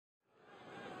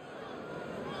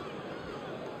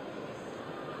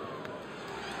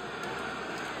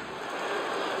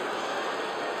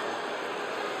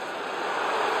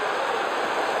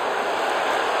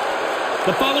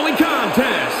The following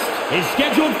contest is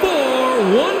scheduled for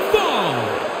one fall.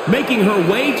 Making her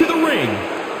way to the ring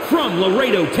from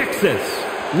Laredo, Texas,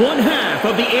 one half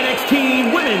of the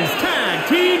NXT Women's Tag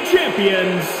Team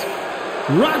Champions,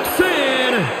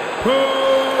 Roxanne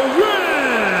Perez.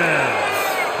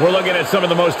 We're looking at some of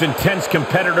the most intense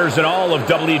competitors in all of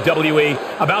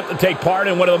WWE about to take part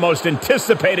in one of the most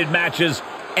anticipated matches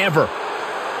ever.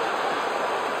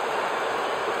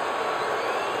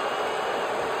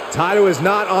 Title is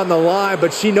not on the line,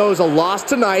 but she knows a loss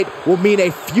tonight will mean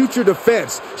a future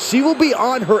defense. She will be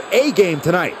on her A game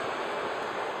tonight.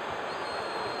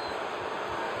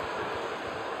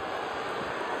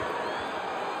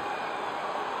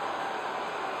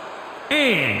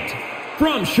 And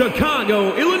from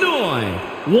Chicago, Illinois,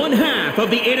 one half of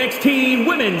the NXT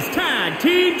Women's Tag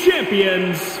Team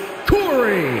Champions,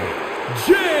 Cora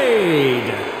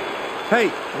Jade. Hey,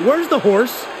 where's the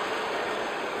horse?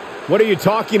 What are you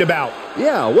talking about?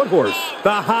 Yeah, what horse?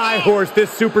 The high horse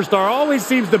this superstar always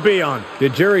seems to be on.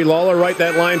 Did Jerry Lawler write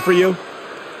that line for you?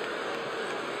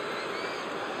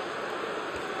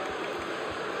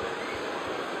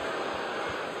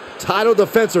 Title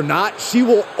defense or not, she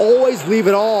will always leave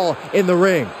it all in the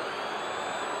ring.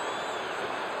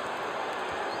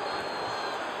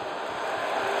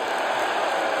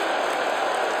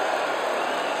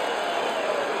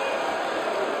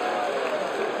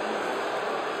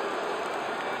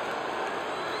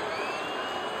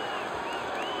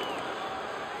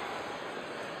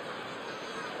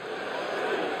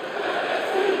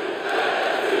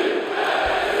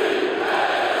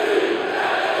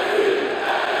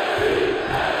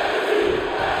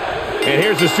 And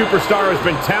here's a superstar who's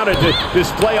been touted to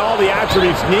display all the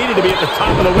attributes needed to be at the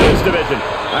top of the women's division.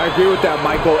 I agree with that,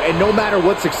 Michael. And no matter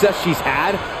what success she's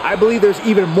had, I believe there's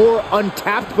even more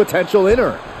untapped potential in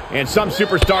her. And some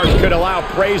superstars could allow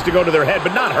praise to go to their head,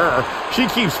 but not her.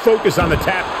 She keeps focus on the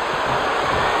tap.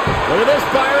 Look at this,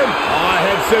 Byron. Oh,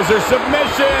 head scissor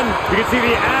submission. You can see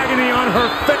the agony on her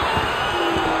face.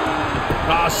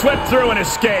 Oh, swept through and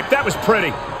escaped. That was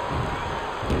pretty.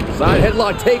 Side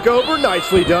headlock takeover,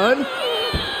 nicely done.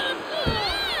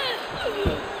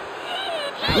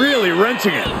 Really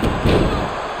wrenching it.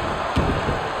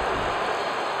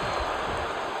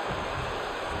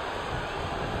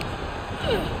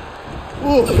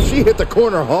 Ooh, she hit the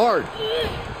corner hard.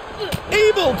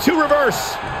 Able to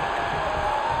reverse.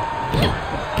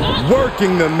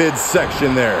 Working the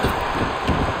midsection there.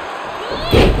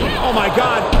 Oh my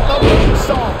God, a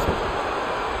salt.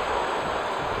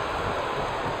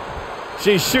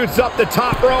 She shoots up the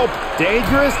top rope.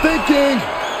 Dangerous thinking.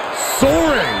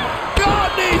 Soaring.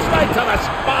 God, knees right to the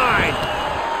spine.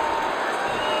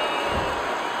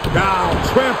 Now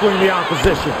trampling the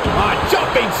opposition. A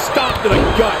jumping stomp to the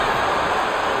gut.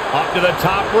 Up to the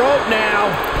top rope now.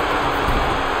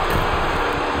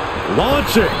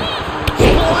 Launching.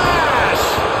 Splash.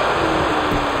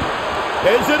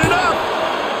 Is it enough?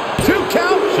 2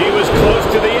 count. She was close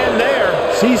to the end there.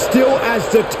 She's still as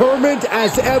determined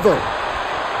as ever.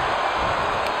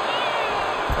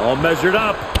 All measured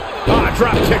up. Ah,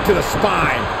 drop kick to the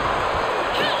spine.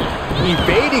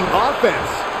 Evading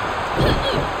offense.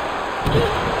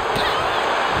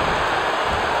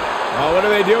 Oh, what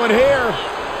are they doing here?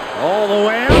 All the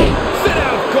way out. Sit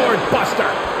out, gourd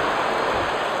buster.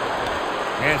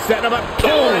 And setting him up.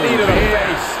 Oh, knee to the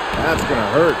face. That's going to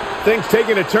hurt. Things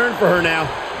taking a turn for her now.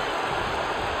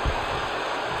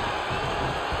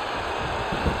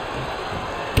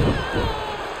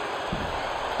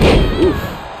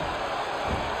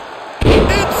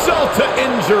 To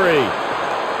injury.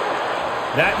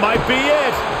 That might be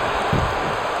it.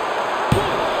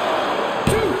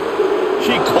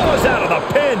 She claws out of the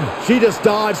pin. She just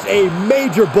dodged a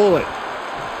major bullet.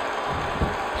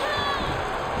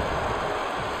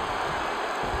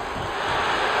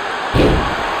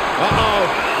 Uh-oh.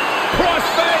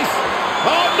 Crossface.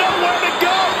 Oh, nowhere to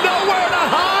go. Nowhere to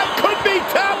hide. Could be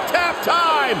tap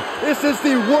time. This is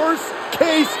the worst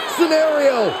case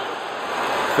scenario.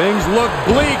 Things look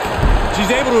bleak. She's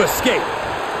able to escape.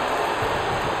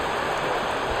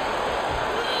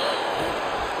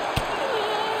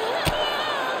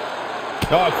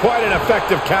 Oh, quite an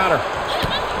effective counter.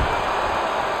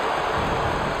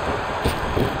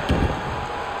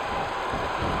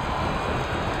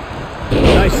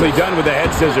 Nicely done with the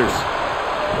head scissors.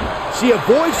 She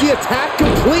avoids the attack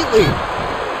completely.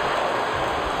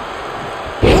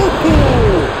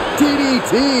 Ooh,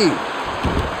 DDT.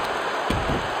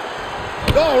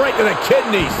 Oh, right to the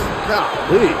kidneys.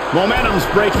 Golly. Momentum's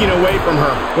breaking away from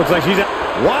her. Looks like she's...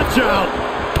 Watch out.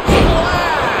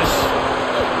 Splash!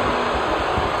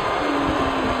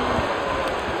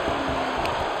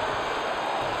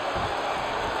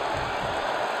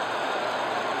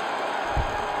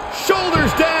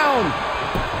 Shoulders down.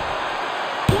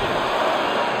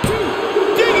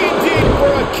 Digging deep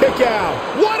for a kick out.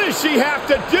 What does she have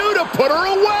to do to put her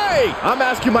away? I'm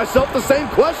asking myself the same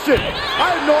question.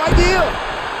 I have no idea.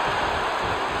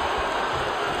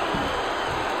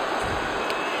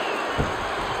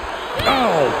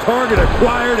 Oh, target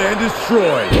acquired and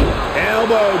destroyed.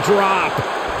 Elbow drop.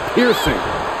 Piercing.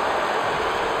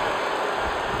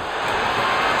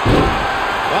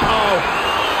 Uh-oh.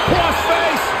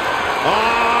 Crossface.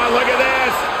 Oh, look at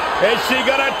this. Is she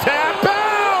gonna tap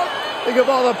out? Think of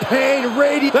all the pain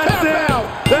radiating. That's it. Out.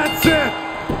 That's it.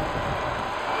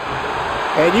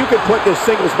 And you can put this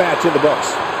singles match in the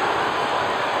books.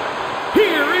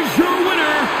 Here is your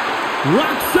winner,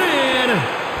 Roxanne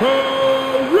Perez.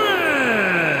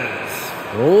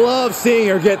 Love seeing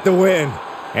her get the win.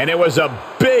 And it was a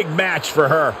big match for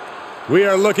her. We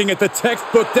are looking at the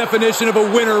textbook definition of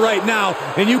a winner right now,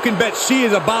 and you can bet she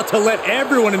is about to let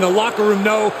everyone in the locker room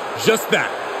know just that.